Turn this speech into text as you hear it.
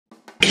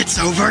It's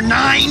over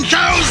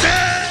 9,000!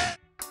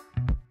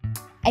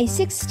 A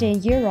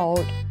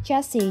 16-year-old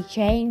Jessie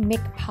Jane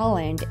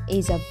McParland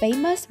is a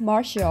famous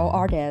martial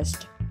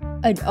artist.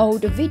 An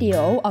old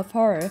video of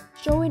her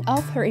showing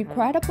off her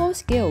incredible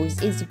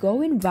skills is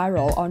going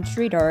viral on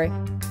Twitter.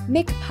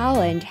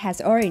 McParland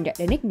has earned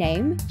the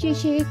nickname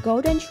Gigi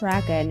Golden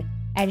Dragon,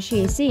 and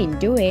she is seen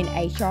doing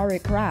a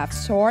choreographed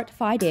sword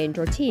fighting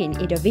routine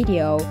in the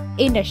video.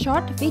 In the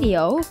short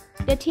video,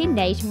 the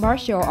teenage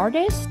martial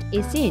artist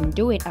is seen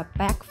doing a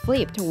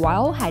backflip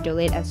while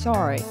handling a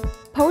sword.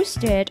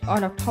 Posted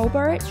on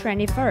October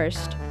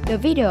 21st, the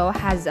video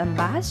has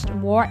amassed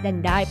more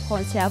than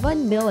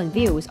 9.7 million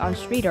views on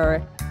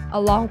Twitter.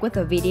 Along with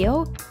the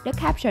video, the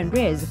caption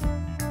reads,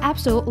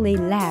 "Absolutely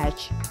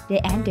large,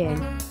 the ending.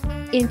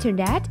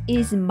 Internet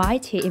is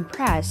mighty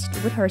impressed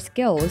with her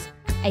skills."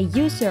 A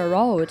user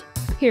wrote,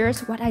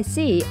 "Here's what I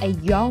see, a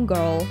young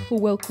girl who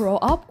will grow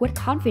up with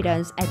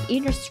confidence and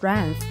inner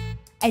strength,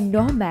 and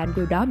no man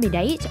will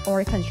dominate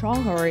or control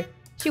her.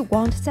 She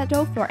won't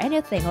settle for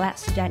anything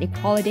less than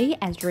equality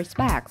and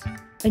respect."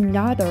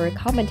 Another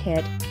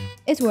commented,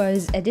 "It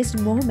was at this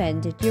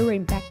moment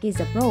during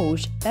Becky's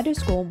approach that the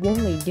school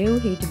only knew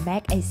he'd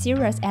make a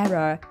serious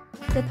error."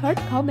 The third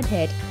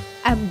commented,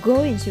 "I'm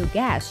going to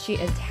guess she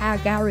is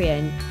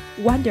Targaryen.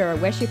 Wonder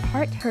where she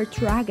parked her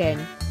dragon."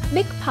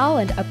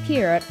 McParland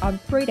appeared on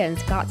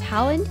Britain's Got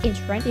Talent in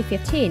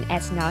 2015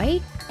 as 9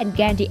 and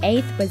gained the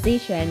 8th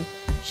position.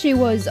 She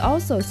was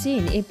also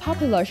seen in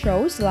popular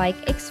shows like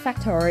X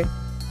Factor.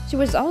 She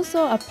was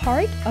also a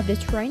part of the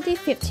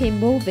 2015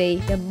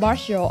 movie The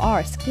Martial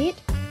Arts Kid.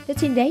 The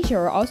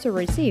teenager also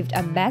received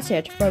a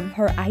message from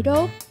her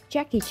idol,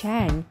 Jackie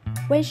Chan,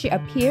 when she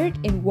appeared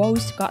in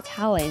World's Got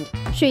Talent.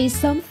 She is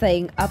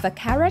something of a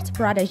karate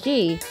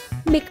prodigy.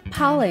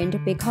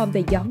 McParland became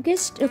the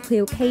youngest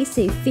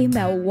WKC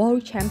female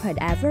world champion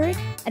ever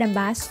and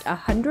amassed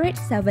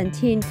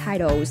 117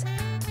 titles.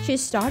 She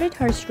started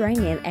her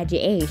training at the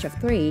age of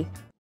 3.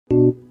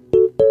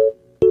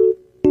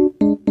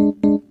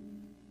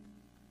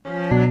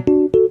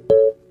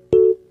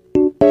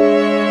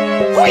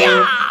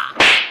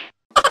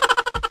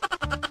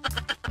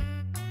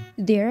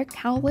 There are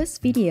countless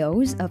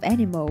videos of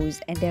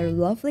animals and their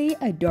lovely,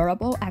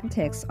 adorable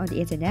antics on the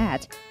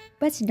internet,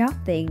 but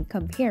nothing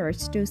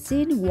compares to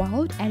seeing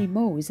wild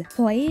animals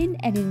playing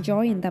and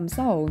enjoying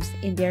themselves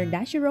in their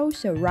natural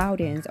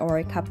surroundings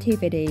or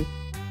captivity.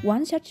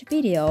 One such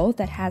video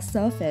that has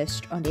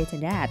surfaced on the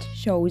internet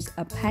shows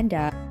a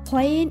panda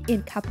playing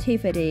in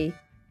captivity.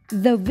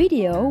 The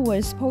video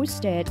was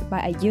posted by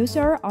a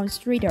user on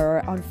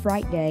Twitter on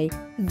Friday.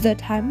 The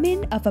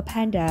timing of a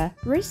panda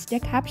reads the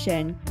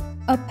caption,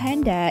 "A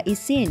panda is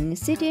seen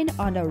sitting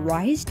on a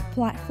raised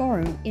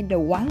platform in the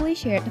widely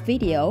shared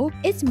video.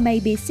 It may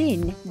be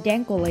seen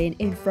dangling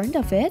in front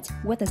of it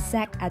with a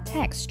sack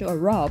attached to a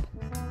rope.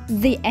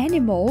 The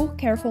animal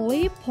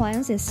carefully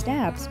plans its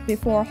steps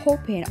before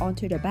hopping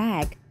onto the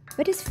bag,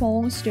 but it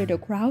falls to the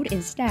ground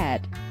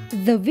instead."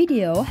 The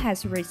video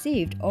has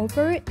received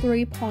over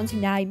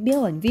 3.9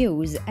 million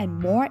views and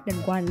more than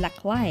 1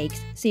 lakh likes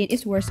since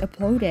it was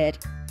uploaded.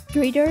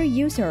 Twitter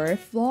users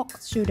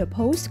flocked to the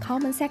post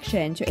comment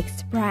section to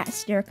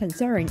express their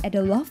concern at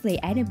the lovely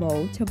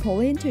animal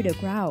tumbling to the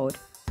ground.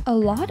 A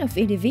lot of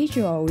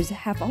individuals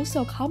have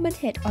also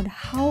commented on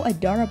how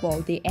adorable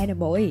the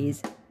animal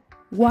is.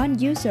 One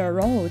user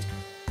wrote,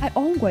 "I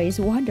always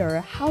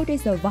wonder how they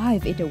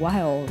survive in the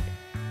wild."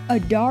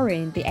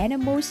 Adoring the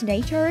animal's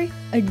nature,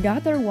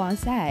 another one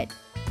said,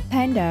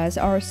 "Pandas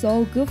are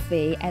so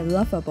goofy and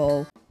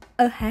lovable."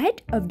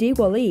 Ahead of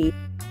Diwali,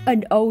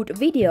 an old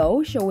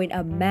video showing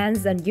a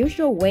man's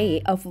unusual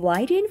way of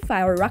lighting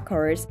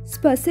firecrackers,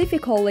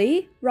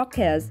 specifically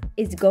rockets,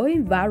 is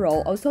going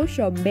viral on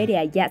social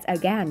media yet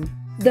again.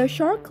 The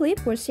short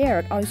clip was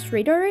shared on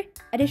Twitter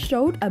and it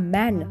showed a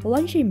man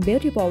launching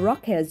multiple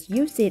rockets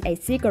using a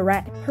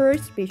cigarette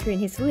perched between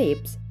his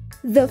lips.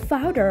 The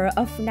founder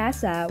of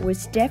NASA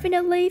was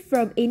definitely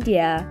from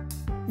India.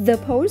 The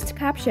post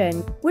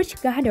caption,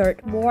 which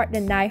garnered more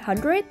than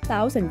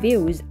 900,000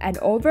 views and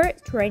over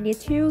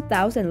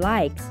 22,000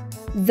 likes.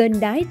 The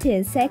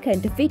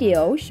 19-second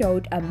video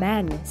showed a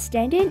man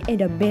standing in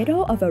the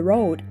middle of a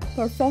road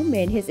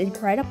performing his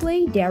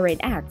incredibly daring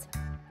act.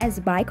 As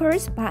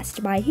bikers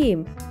passed by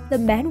him, the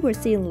man was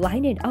seen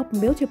lining up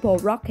multiple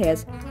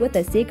rockets with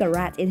a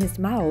cigarette in his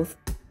mouth.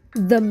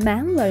 The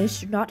man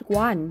launched not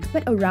one,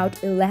 but around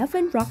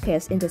 11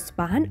 rockets in the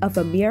span of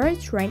a mere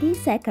 20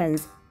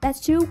 seconds. That's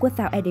too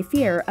without any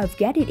fear of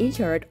getting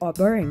injured or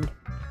burned.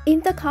 In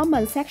the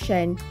comment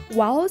section,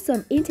 while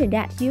some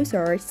internet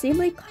users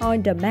simply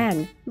called the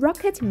man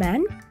Rocket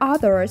Man,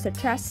 others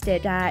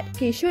suggested that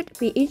he should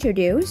be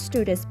introduced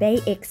to the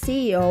SpaceX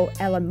CEO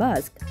Elon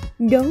Musk.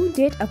 "No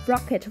need of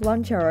rocket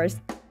launchers.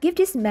 Give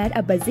this man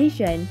a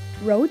position,"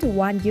 wrote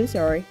one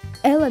user.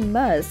 "Elon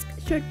Musk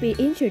should be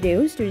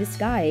introduced to the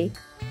sky.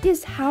 This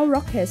is how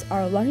rockets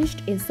are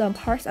launched in some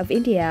parts of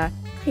India."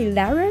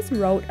 Hilarious,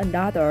 wrote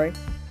another.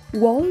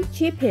 "World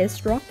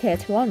cheapest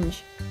rocket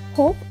launch.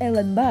 Hope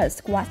Elon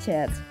Musk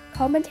watches,"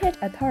 commented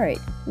a third.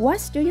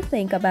 What do you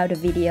think about the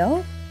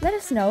video? Let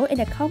us know in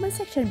the comment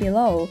section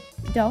below.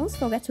 Don't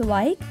forget to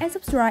like and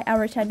subscribe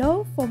our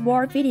channel for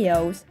more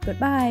videos.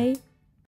 Goodbye!